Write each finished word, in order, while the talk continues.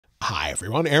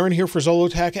everyone, Aaron here for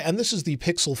Zollotech, and this is the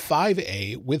Pixel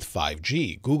 5a with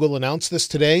 5G. Google announced this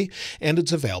today, and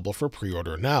it's available for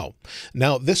pre-order now.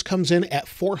 Now, this comes in at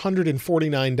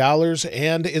 $449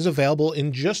 and is available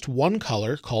in just one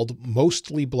color called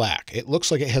Mostly Black. It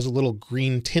looks like it has a little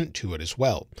green tint to it as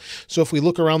well. So if we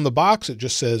look around the box, it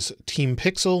just says Team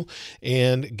Pixel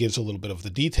and gives a little bit of the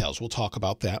details. We'll talk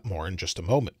about that more in just a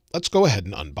moment. Let's go ahead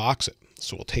and unbox it.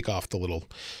 So we'll take off the little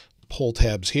pull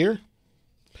tabs here.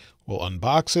 We'll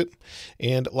unbox it,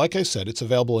 and like I said, it's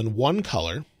available in one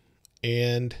color,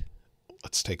 and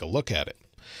let's take a look at it.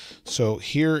 So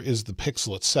here is the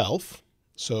Pixel itself.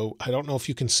 So I don't know if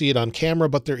you can see it on camera,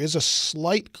 but there is a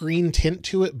slight green tint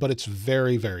to it, but it's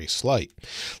very, very slight.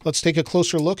 Let's take a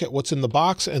closer look at what's in the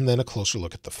box and then a closer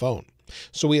look at the phone.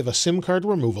 So we have a SIM card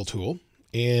removal tool,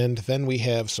 and then we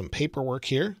have some paperwork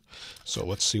here. So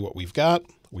let's see what we've got.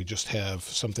 We just have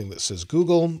something that says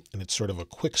Google, and it's sort of a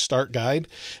quick start guide,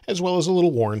 as well as a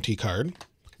little warranty card.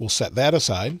 We'll set that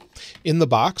aside. In the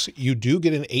box, you do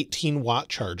get an 18-watt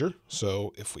charger.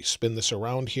 So if we spin this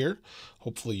around here,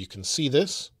 hopefully you can see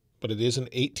this, but it is an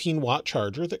 18-watt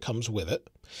charger that comes with it.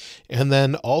 And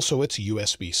then also it's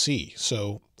USB-C.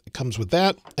 So it comes with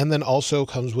that, and then also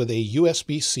comes with a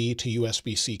USB-C to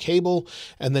USB-C cable,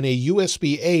 and then a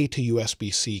USB-A to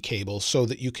USB-C cable so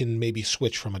that you can maybe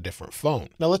switch from a different phone.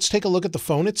 Now let's take a look at the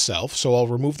phone itself. So I'll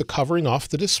remove the covering off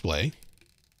the display,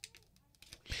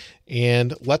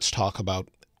 and let's talk about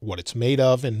what it's made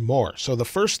of and more. So the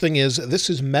first thing is,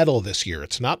 this is metal this year.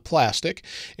 It's not plastic.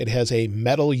 It has a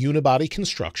metal unibody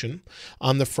construction.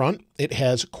 On the front, it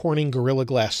has Corning Gorilla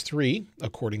Glass 3,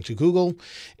 according to Google.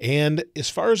 And as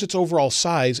far as its overall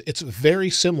size, it's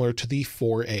very similar to the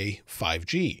 4A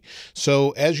 5G. So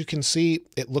as you can see,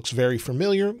 it looks very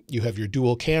familiar. You have your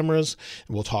dual cameras,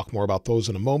 and we'll talk more about those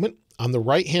in a moment. On the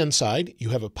right-hand side, you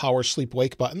have a power sleep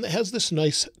wake button that has this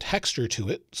nice texture to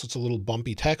it. So it's a little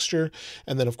bumpy texture.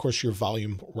 And then, of course, your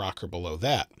volume rocker below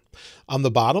that. On the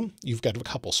bottom, you've got a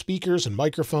couple speakers and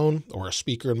microphone, or a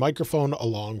speaker and microphone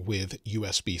along with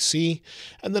USB-C.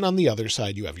 And then on the other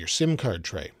side, you have your SIM card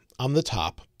tray. On the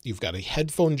top, you've got a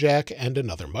headphone jack and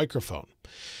another microphone.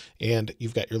 And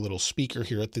you've got your little speaker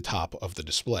here at the top of the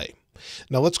display.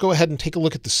 Now let's go ahead and take a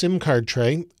look at the SIM card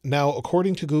tray. Now,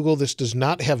 according to Google, this does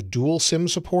not have dual SIM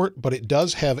support, but it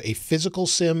does have a physical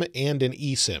SIM and an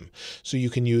eSIM. So you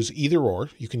can use either or.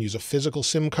 You can use a physical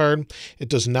SIM card. It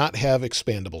does not have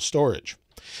expandable storage.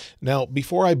 Now,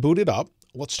 before I boot it up,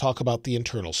 let's talk about the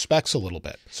internal specs a little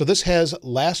bit. So this has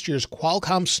last year's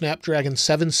Qualcomm Snapdragon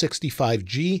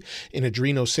 765G, an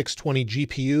Adreno 620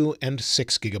 GPU, and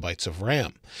 6 GB of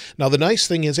RAM. Now the nice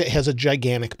thing is it has a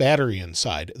gigantic battery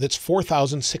inside that's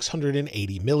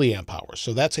 4,680 milliamp hours.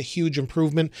 So that's a huge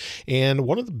improvement and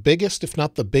one of the biggest, if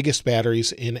not the biggest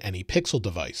batteries in any Pixel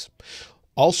device.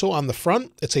 Also on the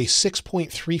front, it's a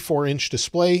 6.34-inch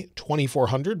display,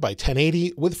 2400 by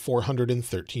 1080 with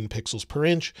 413 pixels per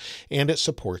inch, and it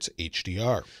supports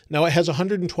HDR. Now it has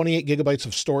 128 gigabytes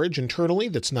of storage internally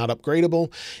that's not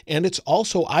upgradable, and it's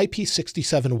also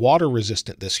IP67 water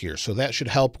resistant this year, so that should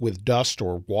help with dust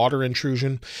or water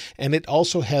intrusion. And it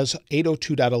also has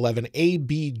 802.11a,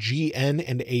 b, g, n,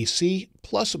 and AC,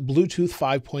 plus Bluetooth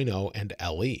 5.0 and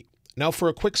LE. Now for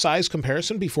a quick size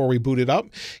comparison before we boot it up,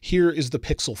 here is the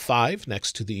Pixel 5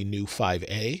 next to the new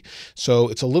 5A. So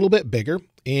it's a little bit bigger,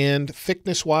 and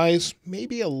thickness-wise,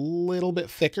 maybe a little bit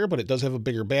thicker, but it does have a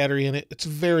bigger battery in it. It's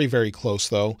very, very close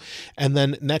though. And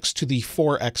then next to the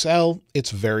 4XL,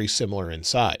 it's very similar in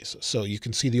size. So you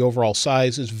can see the overall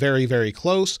size is very, very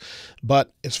close,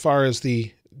 but as far as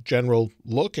the general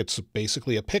look, it's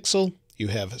basically a Pixel. You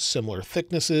have similar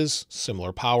thicknesses,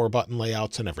 similar power button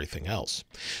layouts, and everything else.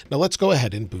 Now let's go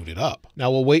ahead and boot it up. Now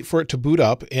we'll wait for it to boot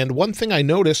up, and one thing I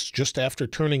noticed just after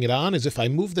turning it on is if I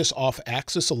move this off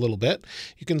axis a little bit,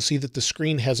 you can see that the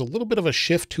screen has a little bit of a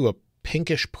shift to a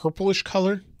pinkish purplish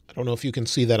color. I don't know if you can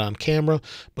see that on camera,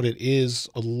 but it is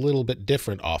a little bit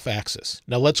different off axis.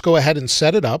 Now let's go ahead and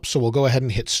set it up. So we'll go ahead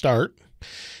and hit start.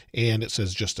 And it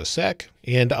says just a sec,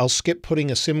 and I'll skip putting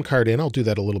a SIM card in. I'll do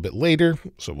that a little bit later.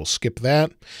 So we'll skip that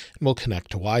and we'll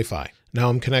connect to Wi-Fi. Now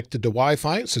I'm connected to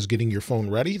Wi-Fi. It says getting your phone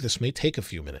ready. This may take a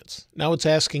few minutes. Now it's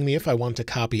asking me if I want to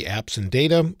copy apps and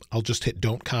data. I'll just hit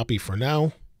don't copy for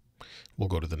now. We'll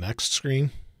go to the next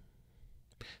screen.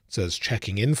 It says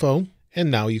checking info, and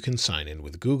now you can sign in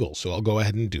with Google. So I'll go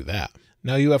ahead and do that.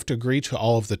 Now you have to agree to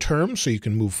all of the terms so you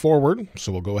can move forward.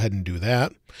 So we'll go ahead and do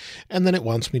that. And then it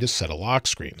wants me to set a lock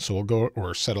screen. So we'll go,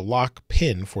 or set a lock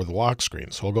pin for the lock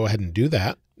screen. So we'll go ahead and do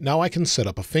that. Now I can set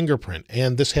up a fingerprint,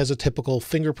 and this has a typical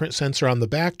fingerprint sensor on the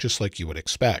back, just like you would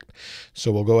expect.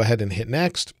 So we'll go ahead and hit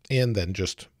next, and then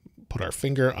just put our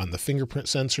finger on the fingerprint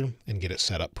sensor and get it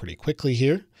set up pretty quickly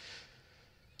here.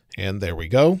 And there we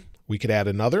go. We could add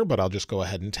another, but I'll just go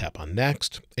ahead and tap on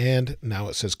next. And now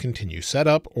it says continue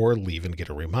setup or leave and get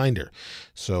a reminder.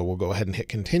 So we'll go ahead and hit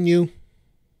continue.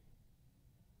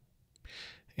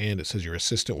 And it says your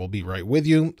assistant will be right with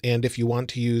you. And if you want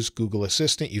to use Google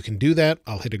Assistant, you can do that.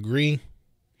 I'll hit agree.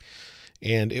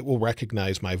 And it will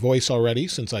recognize my voice already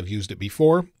since I've used it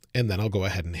before. And then I'll go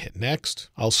ahead and hit next.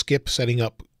 I'll skip setting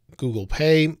up Google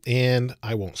Pay, and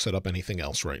I won't set up anything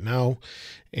else right now.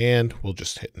 And we'll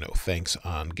just hit no thanks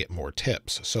on get more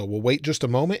tips. So we'll wait just a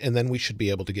moment, and then we should be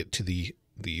able to get to the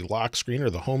lock screen or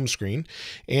the home screen,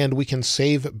 and we can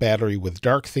save battery with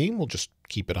dark theme. We'll just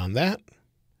keep it on that.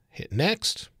 Hit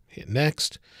next, hit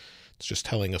next. It's just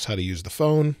telling us how to use the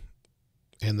phone,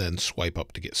 and then swipe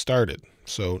up to get started.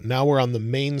 So now we're on the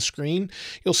main screen.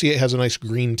 You'll see it has a nice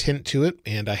green tint to it,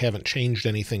 and I haven't changed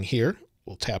anything here.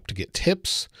 We'll tap to get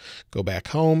tips, go back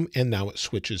home, and now it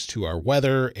switches to our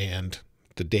weather and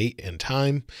the date and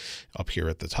time up here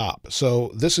at the top.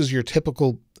 So this is your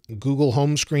typical Google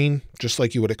home screen, just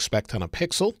like you would expect on a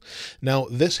Pixel. Now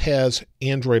this has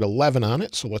Android 11 on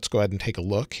it, so let's go ahead and take a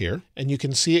look here. And you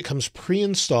can see it comes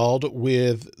pre-installed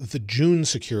with the June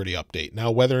security update.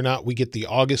 Now whether or not we get the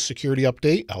August security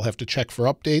update, I'll have to check for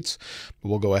updates, but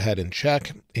we'll go ahead and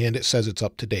check, and it says it's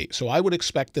up to date. So I would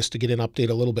expect this to get an update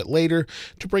a little bit later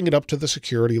to bring it up to the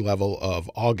security level of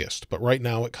August. But right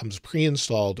now it comes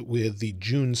pre-installed with the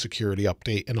June security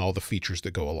update and all the features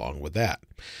that go along with that.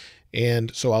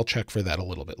 And so I'll check for that a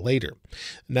little bit later.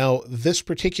 Now, this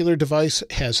particular device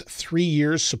has 3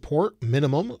 years support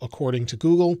minimum, according to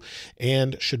Google,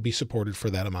 and should be supported for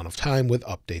that amount of time with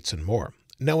updates and more.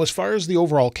 Now, as far as the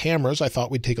overall cameras, I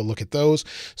thought we'd take a look at those.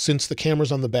 Since the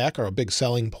cameras on the back are a big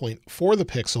selling point for the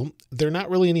Pixel, they're not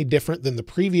really any different than the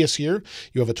previous year.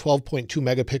 You have a 12.2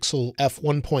 megapixel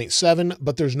f1.7,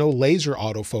 but there's no laser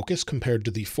autofocus compared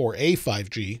to the 4A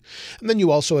 5G. And then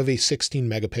you also have a 16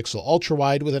 megapixel ultra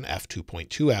wide with an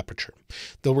f2.2 aperture.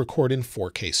 They'll record in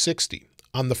 4K 60.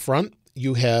 On the front,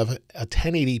 you have a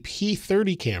 1080p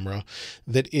 30 camera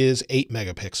that is 8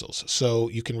 megapixels. So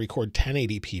you can record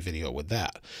 1080p video with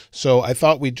that. So I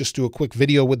thought we'd just do a quick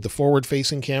video with the forward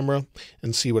facing camera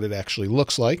and see what it actually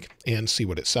looks like and see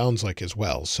what it sounds like as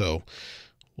well. So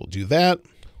we'll do that.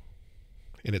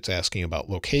 And it's asking about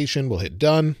location. We'll hit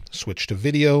done, switch to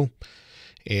video,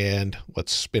 and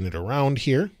let's spin it around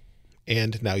here.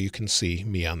 And now you can see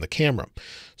me on the camera.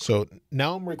 So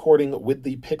now I'm recording with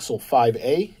the Pixel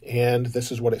 5a, and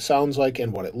this is what it sounds like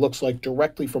and what it looks like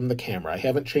directly from the camera. I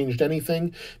haven't changed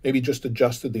anything, maybe just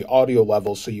adjusted the audio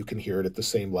level so you can hear it at the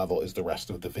same level as the rest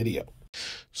of the video.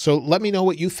 So let me know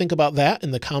what you think about that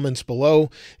in the comments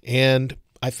below, and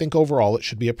I think overall it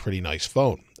should be a pretty nice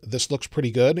phone. This looks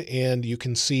pretty good, and you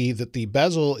can see that the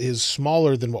bezel is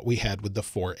smaller than what we had with the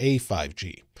 4A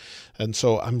 5G. And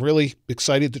so I'm really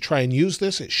excited to try and use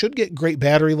this. It should get great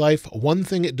battery life. One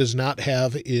thing it does not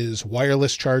have is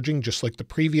wireless charging, just like the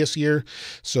previous year.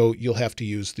 So you'll have to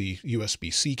use the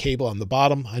USB-C cable on the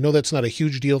bottom. I know that's not a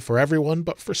huge deal for everyone,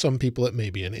 but for some people it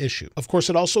may be an issue. Of course,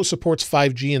 it also supports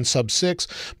 5G and sub-6,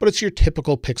 but it's your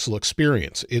typical Pixel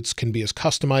experience. It can be as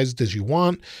customized as you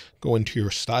want. Go into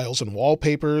your styles and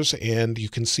wallpapers, and you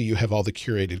can see you have all the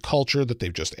curated culture that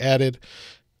they've just added.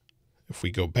 If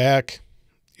we go back,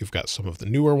 you've got some of the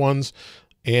newer ones.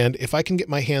 And if I can get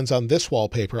my hands on this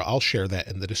wallpaper, I'll share that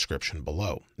in the description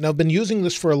below. Now, I've been using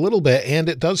this for a little bit, and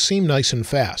it does seem nice and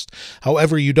fast.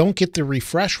 However, you don't get the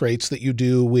refresh rates that you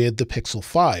do with the Pixel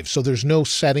 5. So there's no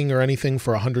setting or anything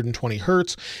for 120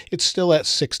 Hertz. It's still at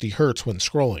 60 Hertz when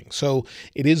scrolling. So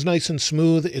it is nice and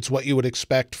smooth. It's what you would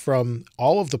expect from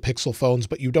all of the Pixel phones,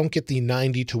 but you don't get the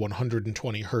 90 to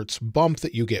 120 Hertz bump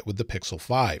that you get with the Pixel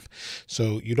 5.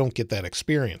 So you don't get that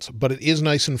experience. But it is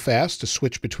nice and fast to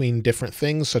switch between different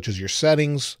things, such as your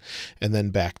settings, and then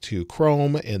back to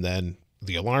Chrome, and then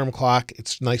the alarm clock.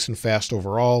 It's nice and fast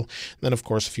overall. And then, of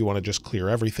course, if you want to just clear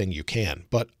everything, you can.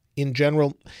 But in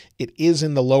general, it is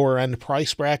in the lower end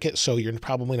price bracket, so you're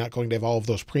probably not going to have all of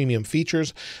those premium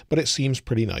features, but it seems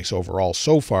pretty nice overall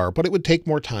so far. But it would take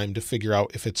more time to figure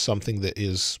out if it's something that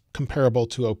is comparable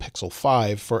to a Pixel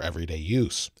 5 for everyday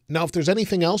use. Now, if there's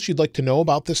anything else you'd like to know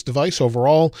about this device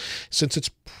overall, since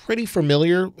it's pretty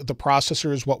familiar, the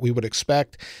processor is what we would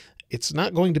expect. It's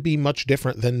not going to be much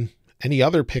different than any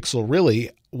other Pixel, really.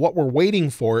 what we're waiting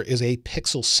for is a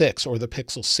Pixel 6 or the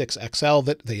Pixel 6 XL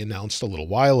that they announced a little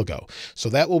while ago. So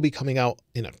that will be coming out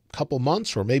in a couple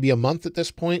months or maybe a month at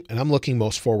this point, and I'm looking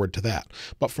most forward to that.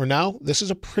 But for now, this is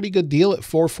a pretty good deal at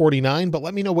 $449, but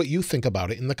let me know what you think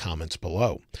about it in the comments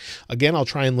below. Again, I'll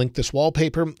try and link this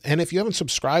wallpaper, and if you haven't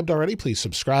subscribed already, please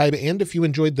subscribe, and if you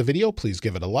enjoyed the video, please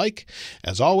give it a like.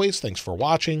 As always, thanks for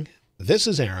watching. This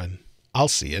is Aaron. I'll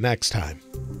see you next time.